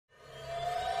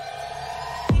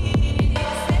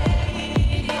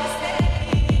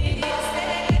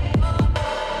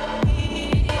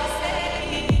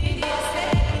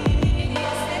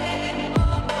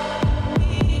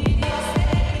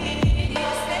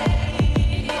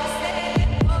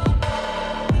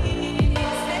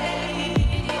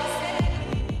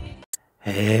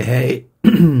Hey,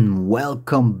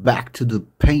 welcome back to the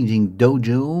painting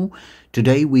dojo.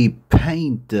 Today we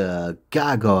paint the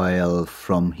Gargoyle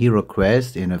from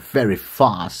HeroQuest in a very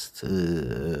fast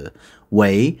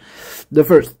way. The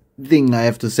first thing I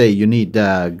have to say, you need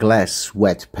a glass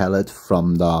wet palette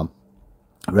from the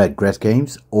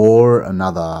Redgrassgames or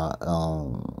another,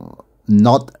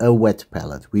 not a wet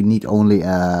palette. We need only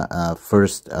a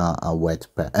wet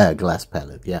glass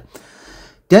palette, yeah.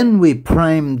 Then we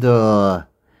prime the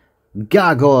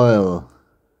Gargoyle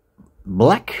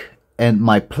black, and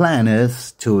my plan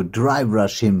is to dry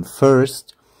brush him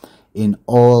first in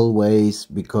all ways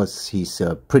because he's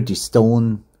a pretty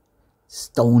stone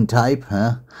type,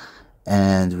 huh?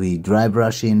 And we dry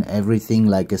brush in everything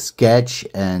like a sketch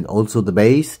and also the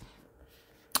base,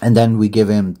 and then we give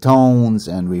him tones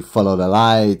and we follow the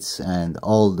lights and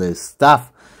all this stuff.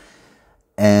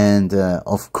 And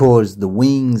of course the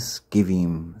wings give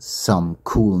him some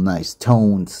cool nice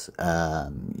tones.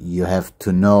 You have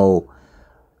to know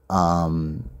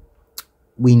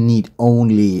we need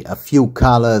only a few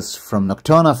colors from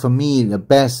Nocturna. For me, the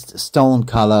best stone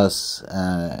colors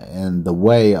in the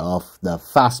way of the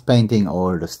fast painting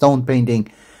or the stone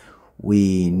painting,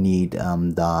 we need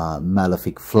the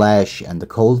Malefic Flash and the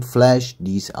Cold Flash.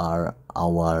 These are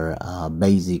our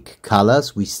basic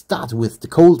colors. We start with the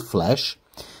Cold Flash.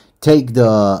 Take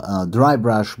the dry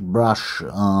brush.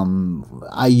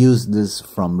 I use this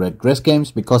from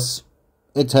Redgrassgames because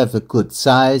it has a good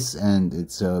size and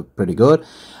it's pretty good.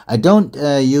 I don't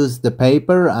use the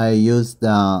paper. I use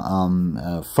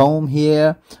the foam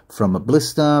here from a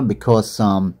blister because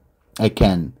I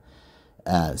can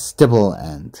stipple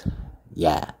and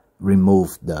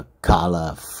remove the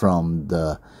color from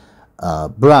the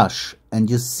brush. And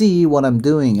you see what I'm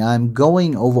doing. I'm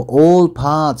going over all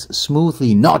parts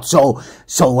smoothly, not so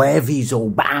heavy, so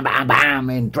bam bam bam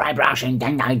and dry brush and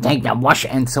then I take the wash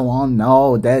and so on.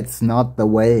 No, that's not the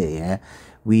way. Yeah?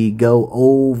 We go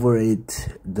over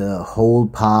it, the whole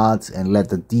parts, and let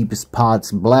the deepest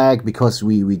parts black because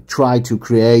we try to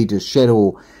create a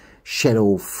shadow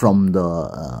from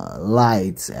the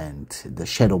lights and the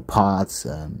shadow parts,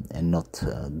 and not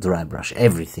dry brush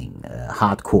everything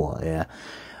hardcore. Yeah.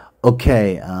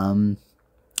 Okay,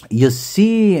 you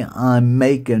see I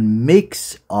make a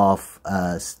mix of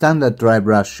standard dry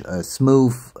brush,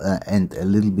 smooth, and a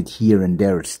little bit here and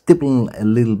there, stipple a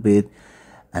little bit,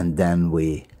 and then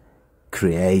we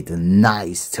create a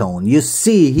nice tone. You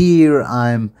see here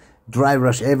I'm dry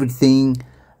brush everything,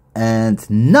 and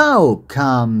now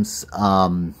comes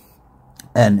an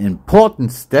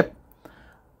important step.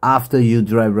 After you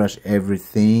dry brush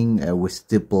everything with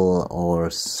stipple or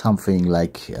something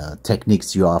like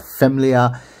techniques you are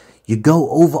familiar, you go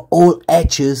over all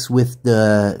edges with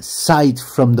the side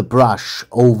from the brush,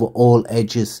 over all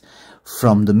edges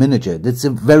from the miniature. That's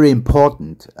a very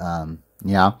important,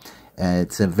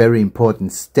 it's a very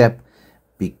important step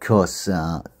because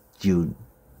you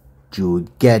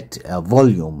get a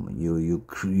volume, you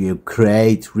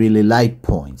create really light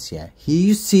points. Yeah, here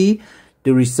you see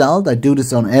the result. I do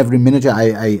this on every miniature.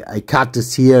 I cut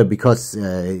this here because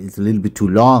it's a little bit too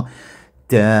long.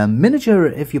 The miniature,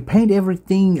 if you paint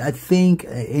everything, I think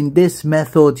in this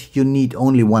method you need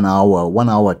only 1 hour, 1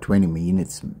 hour 20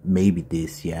 minutes, maybe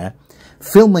this. Yeah,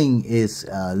 filming is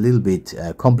a little bit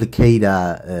complicated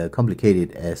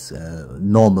as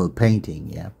normal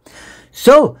painting. Yeah,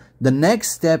 so the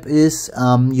next step is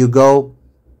you go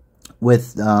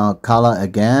with color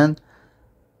again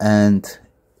and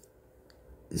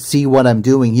see what I'm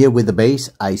doing here with the base.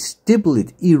 I stipple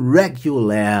it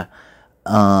irregular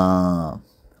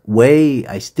way.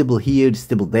 I stipple here,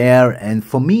 stipple there, and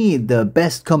for me the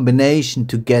best combination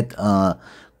to get a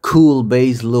cool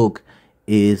base look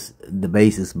is the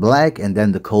base is black and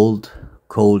then the cold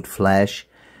flash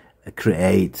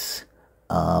creates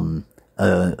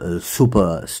a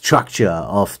super structure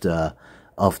of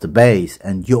the base.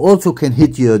 And you also can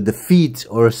hit the feet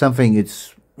or something.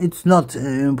 It's not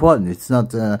important. It's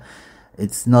not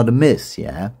a miss.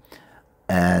 Yeah.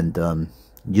 And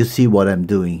you see what I'm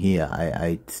doing here.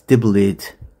 I stipple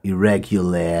it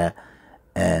irregular,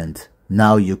 and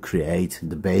now you create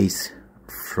the base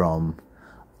from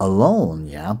alone.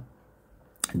 Yeah,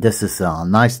 this is a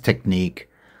nice technique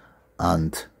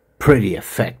and pretty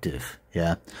effective.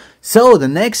 Yeah. So the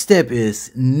next step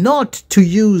is not to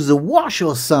use a wash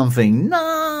or something.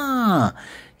 Nah,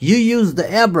 you use the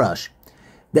airbrush.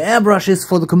 The airbrush is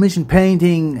for the commission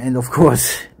painting and of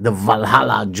course the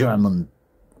Valhalla German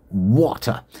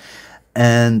water.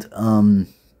 And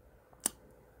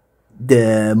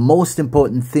The most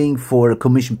important thing for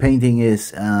commission painting is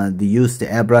to use the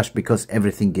airbrush, because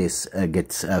everything gets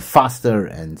faster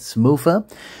and smoother.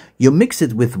 You mix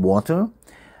it with water,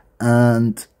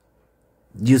 and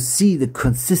you see the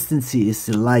consistency is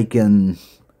like a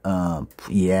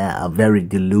very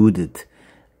diluted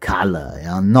color.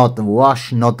 Not the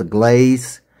wash, not the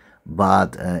glaze,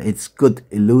 but it's good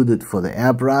diluted for the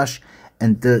airbrush.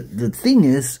 And the thing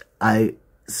is, I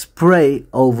spray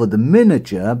over the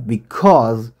miniature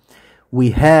because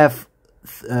we have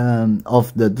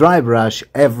of the dry brush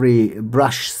every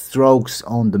brush strokes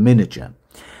on the miniature,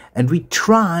 and we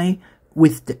try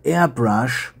with the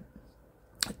airbrush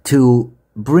to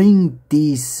bring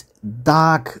these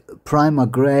dark primer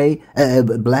gray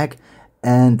black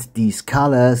and these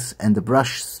colors and the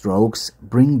brush strokes,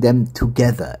 bring them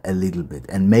together a little bit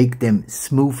and make them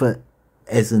smoother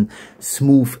as a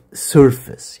smooth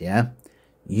surface.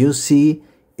 You see,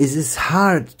 it is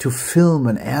hard to film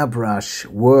an airbrush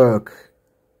work.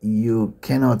 You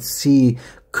cannot see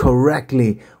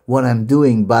correctly what I'm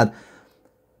doing, but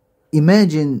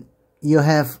imagine you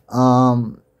have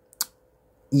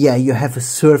you have a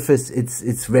surface,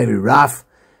 it's very rough,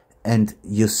 and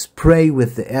you spray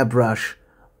with the airbrush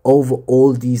over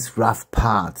all these rough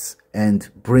parts and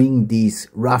bring these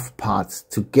rough parts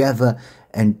together,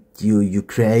 and you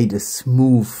create a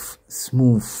smooth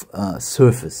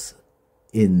surface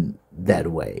in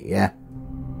that way.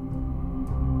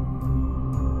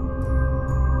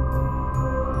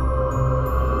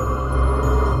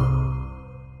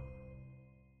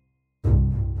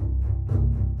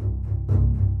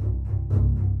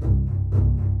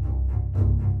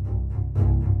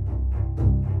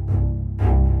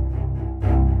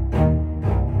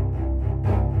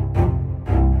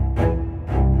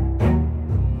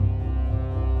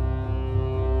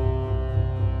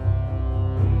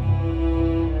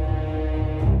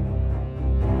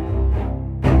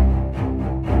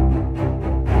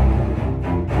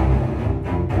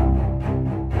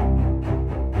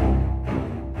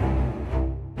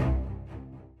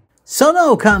 So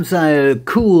now comes a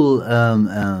cool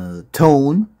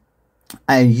tone.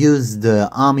 I use the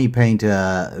Army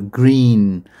Painter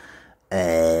green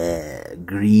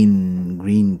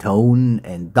tone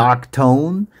and dark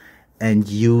tone, and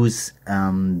use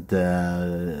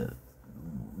the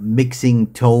mixing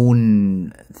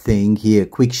tone thing here,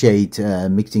 quick shade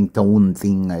mixing tone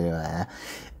thing.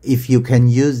 If you can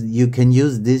use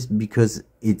this because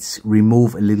it's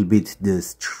remove a little bit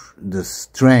the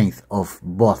strength of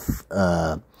both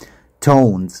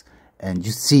tones, and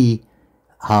you see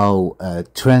how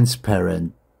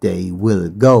transparent they will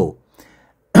go.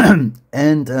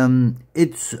 And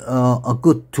it's a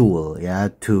good tool,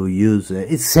 to use.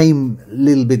 It's same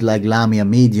little bit like Lamia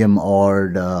medium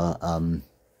or the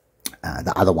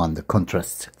other one, the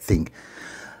contrast thing.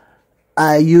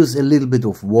 I use a little bit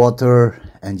of water,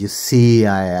 and you see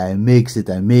I mix it.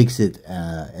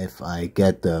 If I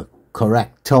get the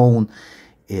correct tone,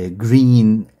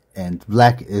 green and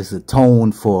black is a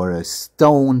tone for a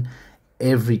stone.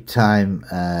 Every time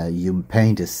you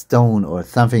paint a stone or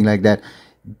something like that,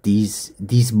 these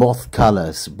both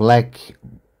colors, black,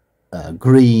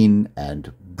 green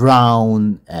and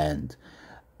brown, and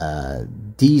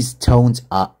these tones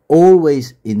are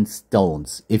always in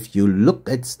stones. If you look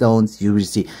at stones, you will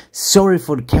see. Sorry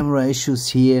for the camera issues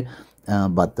here,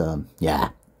 but yeah,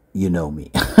 you know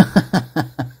me.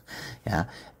 Yeah,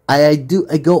 I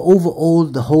go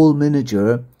over the whole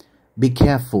miniature. Be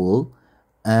careful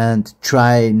and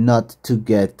try not to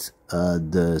get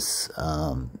this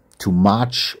too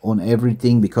much on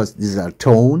everything, because these are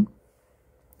tone.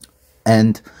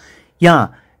 And yeah,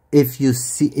 if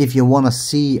you want to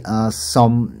see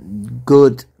some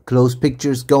good close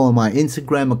pictures, go on my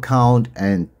Instagram account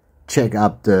and check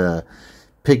up the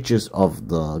pictures of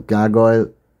the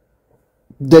gargoyle.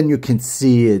 Then you can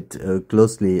see it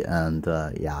closely, and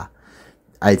yeah,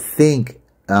 I think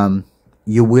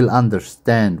you will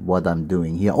understand what I'm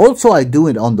doing here. Also, I do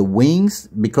it on the wings,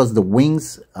 because the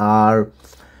wings are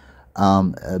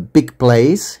a big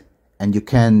place, and you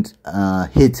can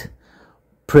hit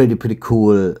pretty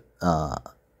cool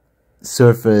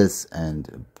surface,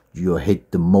 and you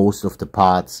hit the most of the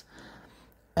parts,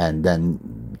 and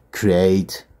then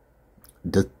create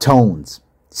the tones.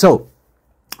 So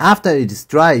after it is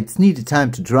dry, it's needed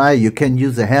time to dry. You can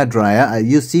use a hair dryer.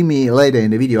 You see me later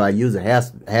in the video, I use a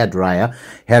hair dryer.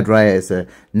 Hair dryer is the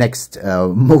next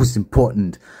most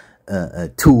important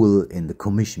tool in the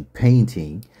commission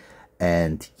painting.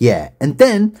 And yeah, and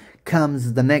then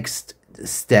comes the next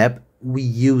step. We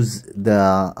use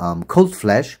the cold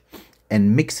flesh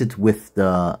and mix it with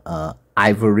the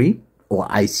ivory or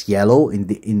ice yellow,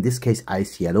 in this case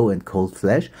ice yellow and cold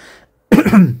flesh.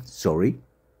 Sorry,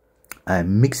 I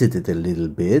mixed it a little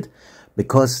bit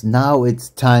because now it's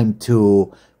time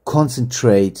to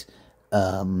concentrate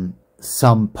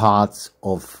some parts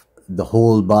of the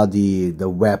whole body, the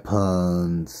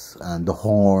weapons and the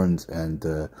horns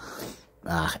and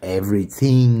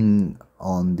everything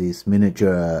on this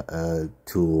miniature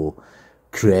to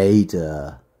create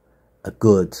a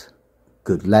good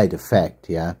light effect.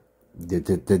 Yeah,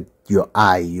 your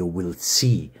eye, you will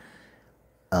see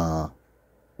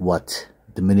what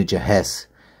the miniature has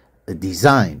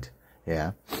designed.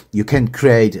 Yeah, you can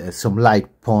create some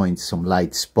light points, some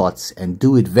light spots, and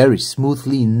do it very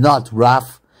smoothly, not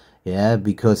rough. Yeah,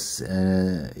 because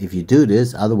if you do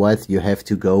this, otherwise you have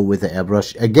to go with the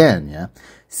airbrush again. Yeah,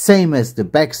 same as the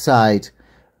backside,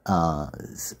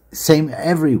 same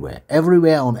everywhere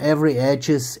on every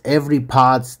edges, every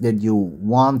parts that you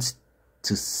want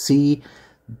to see,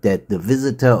 that the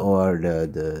visitor or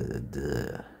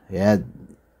the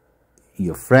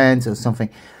your friends or something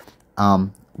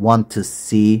want to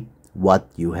see what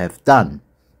you have done.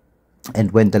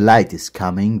 And when the light is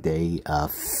coming, they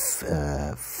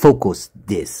focus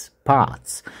these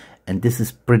parts, and this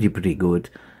is pretty good.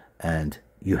 And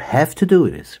you have to do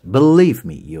this. Believe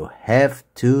me, you have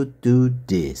to do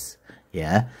this.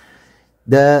 Yeah,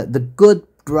 the good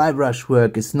dry brush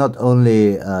work is not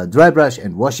only dry brush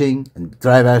and washing and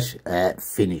dry brush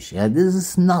finish. Yeah, this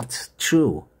is not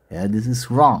true. Yeah, this is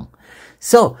wrong.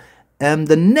 So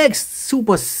the next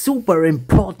super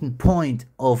important point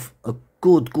of a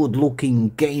good looking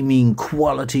gaming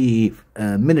quality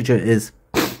miniature is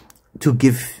to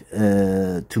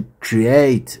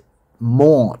create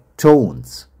more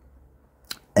tones.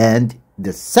 And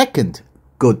the second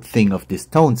good thing of these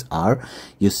tones are,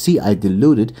 you see I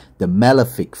diluted the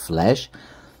malefic flesh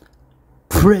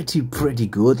pretty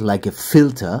good, like a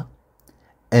filter,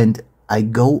 and I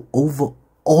go over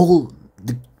all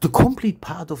the complete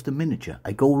part of the miniature.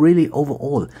 I go really over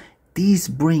all. This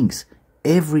brings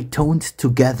every tone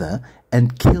together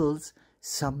and kills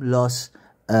some lost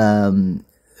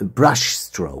brush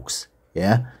strokes,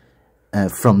 yeah,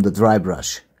 from the dry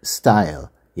brush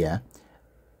style, yeah.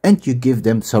 And you give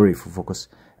them, sorry for focus,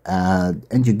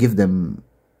 and you give them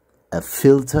a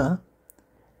filter,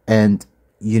 and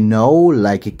you know,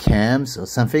 like a cams or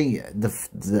something,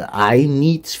 the eye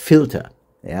needs filter,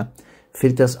 yeah.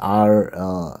 Filters are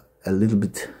a little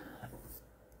bit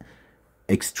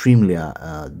extremely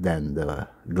than the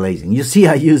glazing. You see,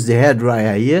 I use the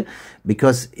hairdryer here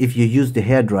because if you use the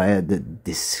hairdryer,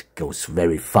 this goes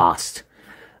very fast.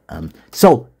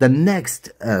 So the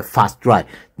next fast dry,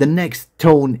 the next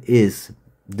tone is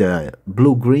the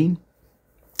blue-green.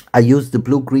 I use the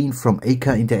blue-green from AK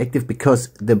Interactive because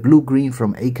the blue-green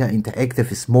from AK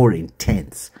Interactive is more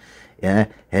intense. Yeah,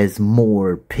 has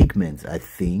more pigments, I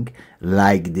think,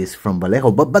 like this from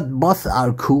Vallejo. But both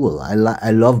are cool. I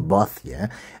love both. Yeah,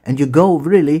 and you go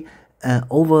really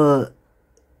over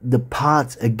the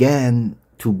parts again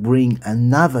to bring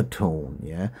another tone.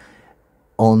 Yeah,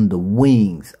 on the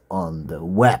wings, on the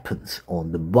weapons,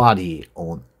 on the body,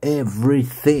 on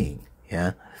everything.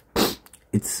 Yeah,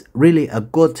 it's really a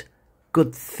good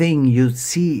thing. You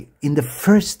see, in the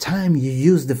first time you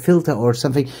use the filter or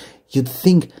something, you'd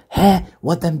think, hey,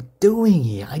 what I'm doing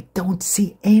here, I don't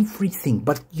see everything,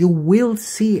 but you will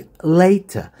see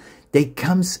later. The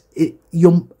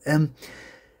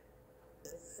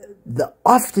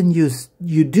often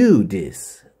you do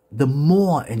this, the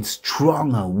more and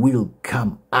stronger will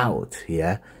come out,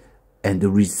 yeah, and the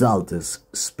result is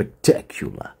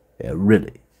spectacular, yeah,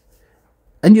 really.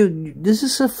 And this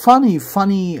is a funny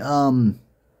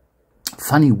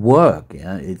work,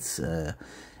 yeah.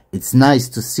 It's nice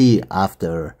to see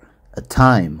after a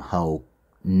time how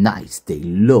nice they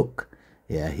look.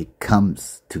 Yeah, it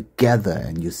comes together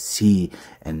and you see,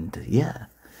 and yeah.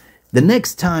 The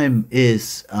next time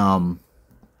is, the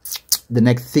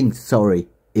next thing, sorry,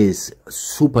 is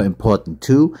super important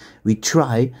too. We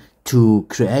try to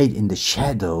create in the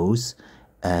shadows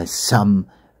some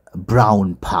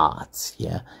brown parts,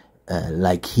 yeah.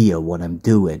 Like here, what I'm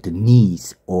doing, the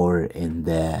knees or in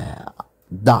the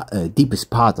deepest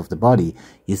part of the body,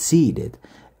 you see that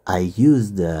I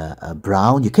use the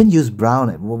brown. You can use brown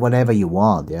whatever you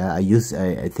want. Yeah,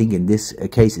 I think in this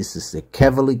case this is the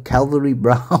cavalry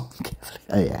brown.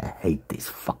 I hate this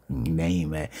fucking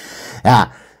name.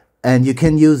 Yeah, and you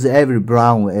can use every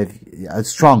brown. A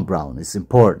strong brown is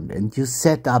important, and you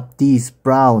set up these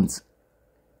browns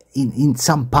in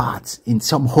some parts, in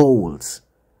some holes,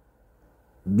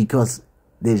 because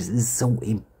this is so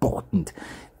important.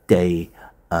 They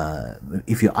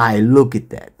if your eye look at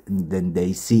that, then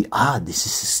they see, this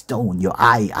is a stone. Your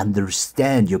eye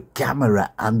understand, your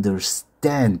camera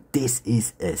understand this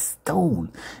is a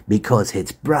stone because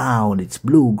it's brown, it's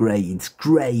blue-gray, it's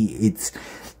gray, it's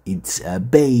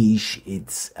beige,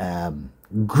 it's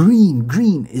green.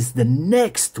 Green is the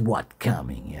next what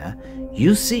coming. Yeah,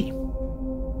 you see.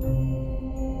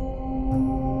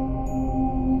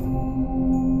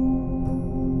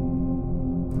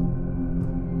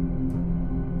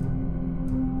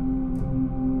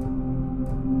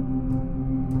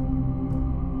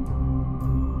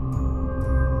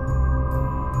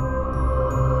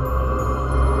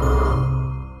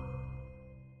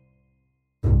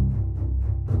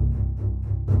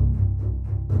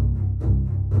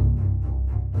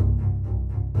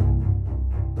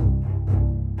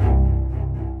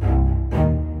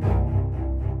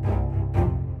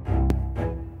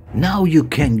 Now you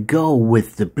can go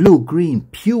with the blue-green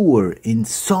pure in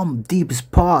some deep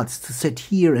spots to set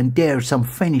here and there some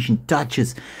finishing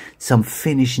touches, some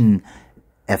finishing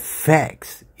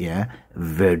effects, yeah,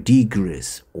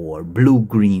 verdigris or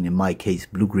blue-green. In my case,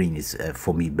 blue-green is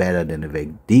for me better than a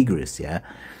verdigris, yeah.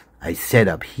 I set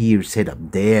up here, set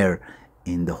up there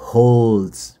in the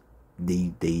holes,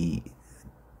 you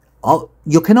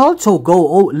can also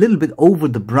go a little bit over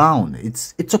the brown.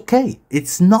 It's okay.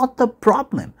 It's not the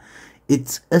problem.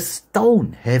 It's a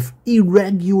stone. Have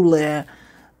irregular,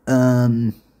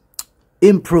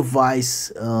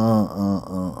 improvised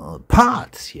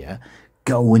parts. Yeah,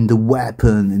 go in the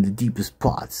weapon in the deepest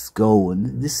parts. Go,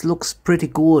 and this looks pretty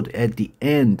good at the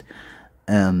end.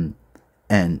 And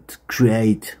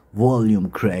create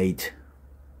volume, create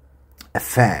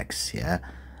effects. Yeah,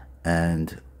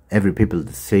 and every people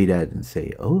say that and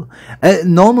say, oh,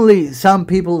 normally some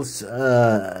people,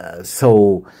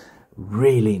 so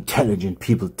really intelligent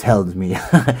people tells me,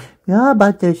 yeah,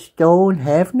 but the stone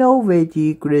have no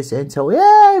verdigris, and so,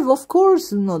 yeah, of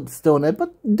course not stone,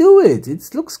 but do it.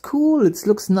 It looks cool. It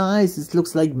looks nice. It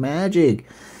looks like magic.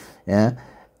 Yeah.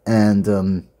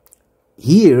 And,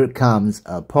 here comes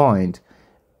a point.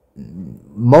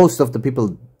 Most of the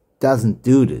people doesn't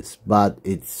do this, but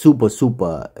it's super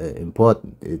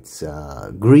important. It's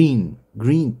green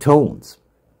tones.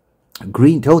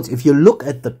 Green tones. If you look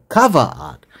at the cover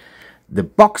art, the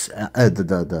box,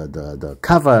 the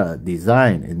cover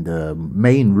design in the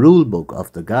main rule book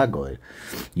of the Gargoyle,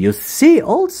 you see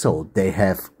also they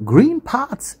have green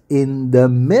parts in the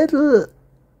middle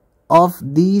of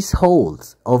these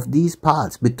holes, of these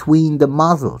parts between the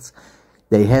muzzles.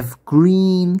 They have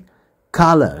green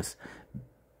colors.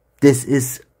 This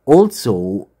is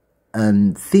also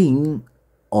a thing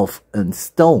of a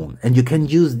stone, and you can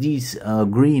use these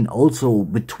green also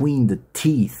between the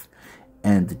teeth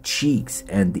and the cheeks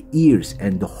and the ears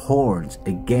and the horns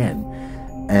again.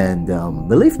 And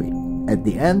believe me, at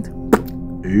the end,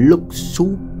 looks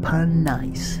super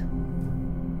nice.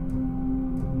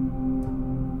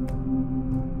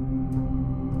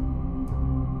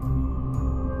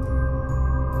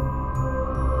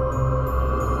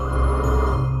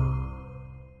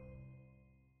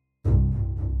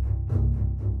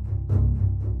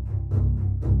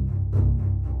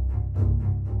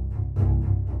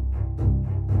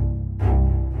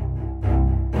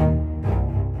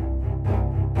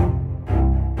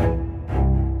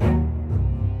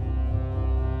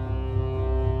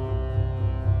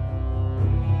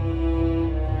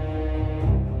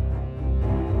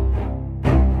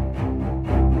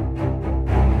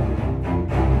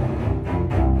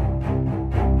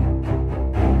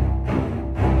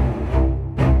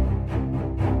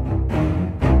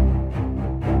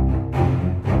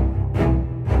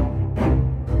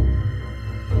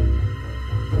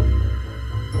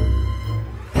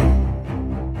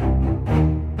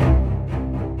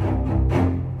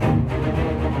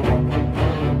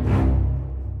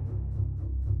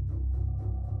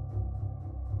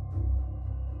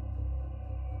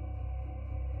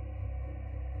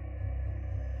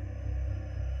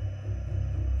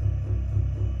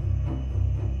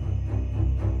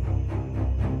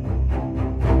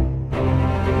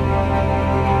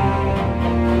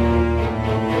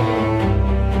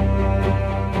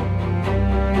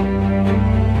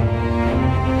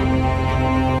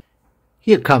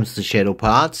 Here comes the shadow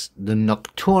parts. The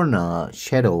Nocturna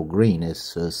shadow green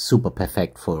is super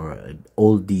perfect for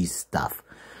all these stuff.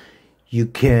 You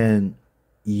can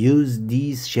use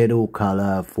these shadow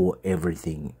color for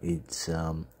everything. It's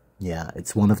yeah,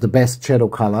 it's one of the best shadow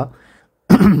color,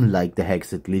 like the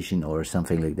Hexaglycian or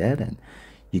something like that, and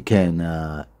you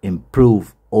can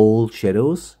improve all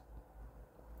shadows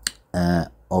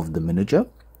of the miniature.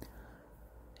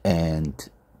 And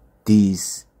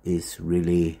these is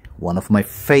really one of my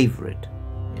favorite.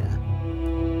 Yeah.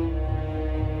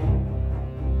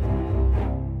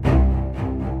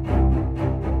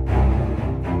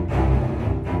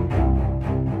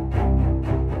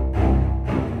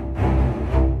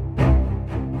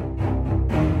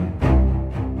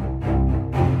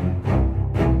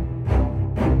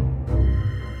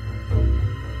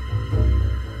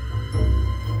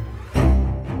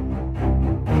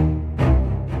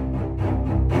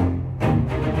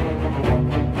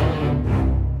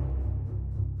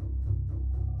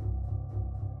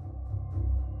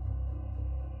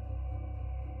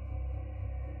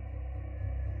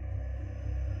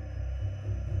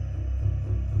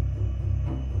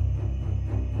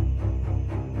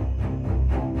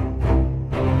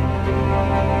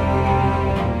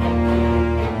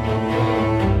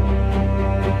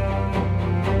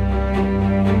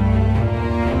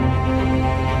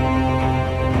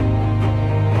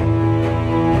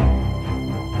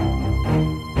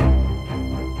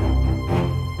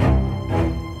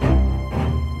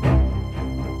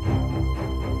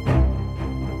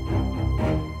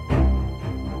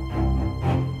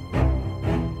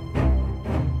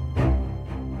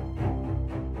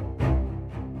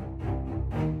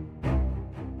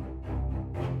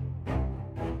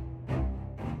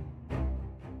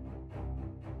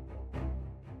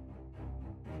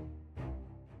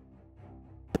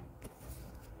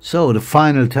 So the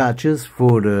final touches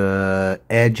for the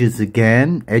edges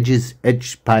again. Edge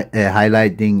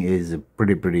highlighting is a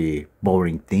pretty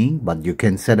boring thing, but you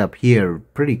can set up here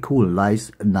pretty cool nice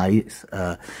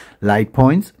light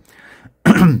points.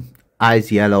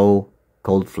 Ice yellow,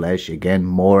 cold flesh, again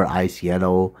more ice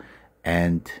yellow,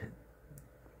 and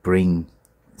bring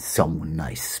some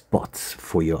nice spots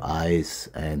for your eyes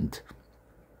and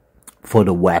for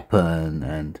the weapon,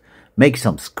 and make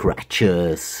some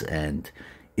scratches and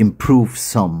improve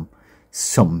some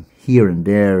here and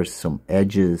there, some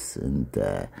edges, and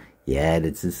yeah,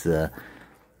 this is a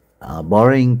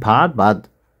boring part, but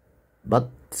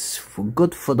it's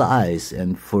good for the eyes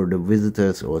and for the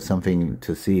visitors, or something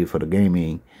to see for the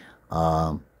gaming,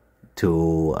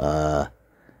 to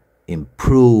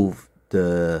improve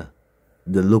the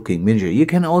looking miniature. You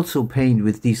can also paint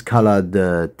with these colored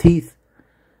teeth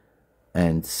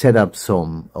and set up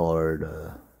some,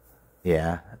 or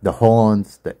the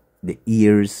horns, the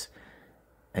ears,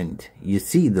 and you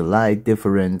see the light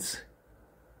difference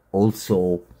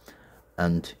also.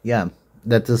 And yeah,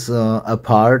 that is a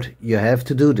part you have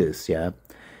to do this. Yeah,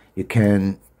 you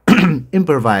can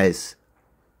improvise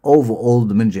over all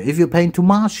the miniature. If you paint too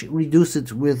much, reduce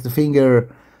it with the finger.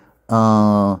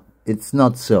 It's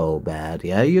not so bad.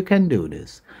 Yeah, you can do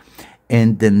this.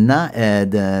 And the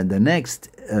next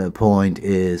point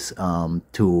is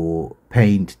to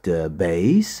paint the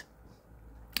base.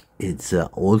 It's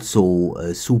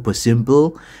also super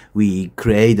simple. We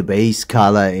create a base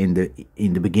color in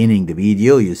the beginning the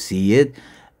video, you see it,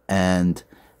 and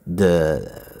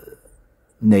the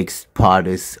next part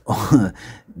is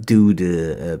do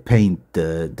the paint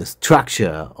the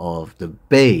structure of the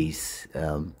base.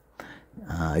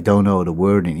 I don't know the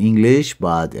word in English,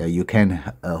 but you can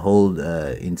hold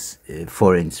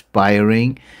for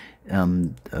inspiring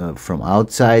from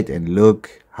outside and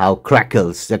look how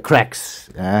the cracks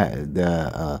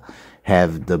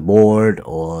have the board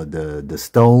or the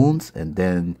stones, and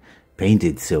then paint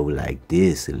it so like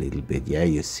this a little bit. Yeah,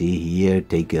 you see here,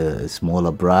 take a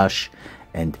smaller brush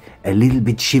and a little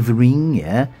bit shivering.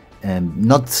 Yeah, and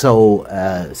not so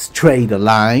straight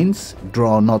lines,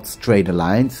 draw not straight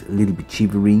lines, a little bit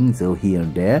shivering, so here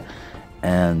and there,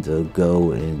 and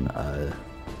go in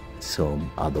some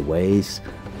other ways.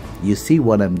 You see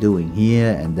what I'm doing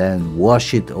here, and then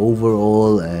wash it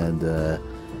overall, and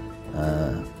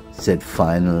set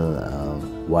final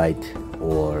white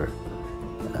or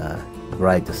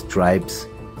brighter stripes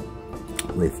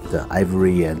with the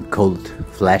ivory and cold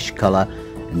flesh color,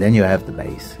 and then you have the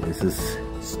base. This is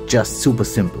just super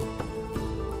simple.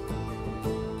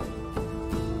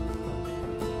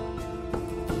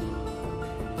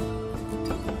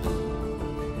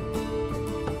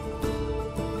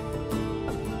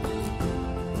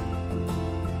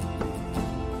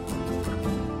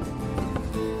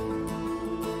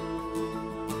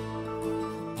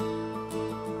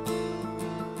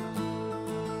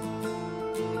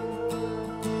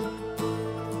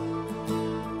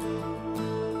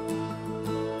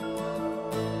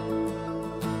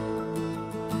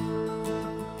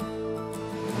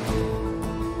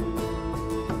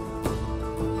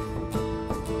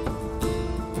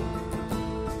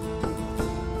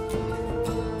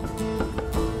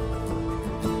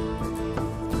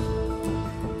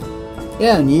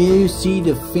 Yeah, and here you see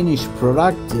the finished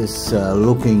product is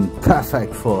looking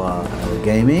perfect for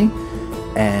gaming.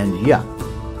 And yeah,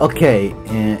 okay,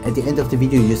 at the end of the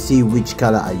video you see which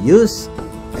color I use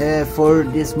for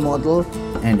this model,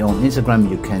 and on Instagram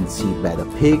you can see better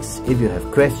pics. If you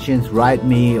have questions, write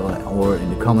me or in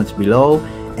the comments below.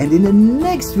 And in the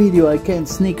next video I can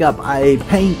sneak up, I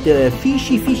paint the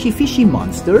fishy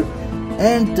monster,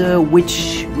 and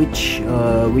which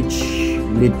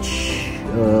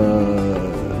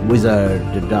wizard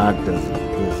the dark does,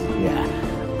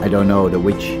 yeah, I don't know, the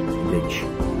witch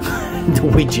the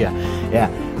witcher, yeah.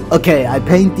 Okay, I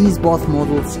paint these both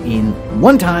models in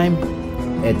one time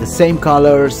at the same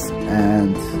colors,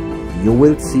 and you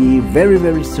will see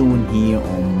very soon here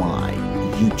on my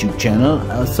YouTube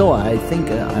channel. So I think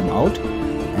I'm out,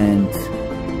 and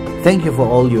thank you for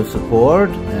all your support,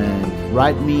 and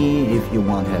write me if you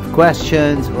want to have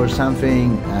questions or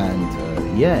something.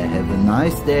 And yeah, have a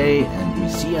nice day, and we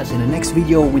see us in the next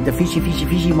video with the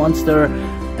fishy monster,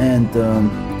 and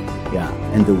yeah,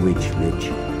 and the witch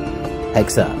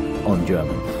Hexa on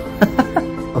German.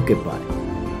 Okay, bye.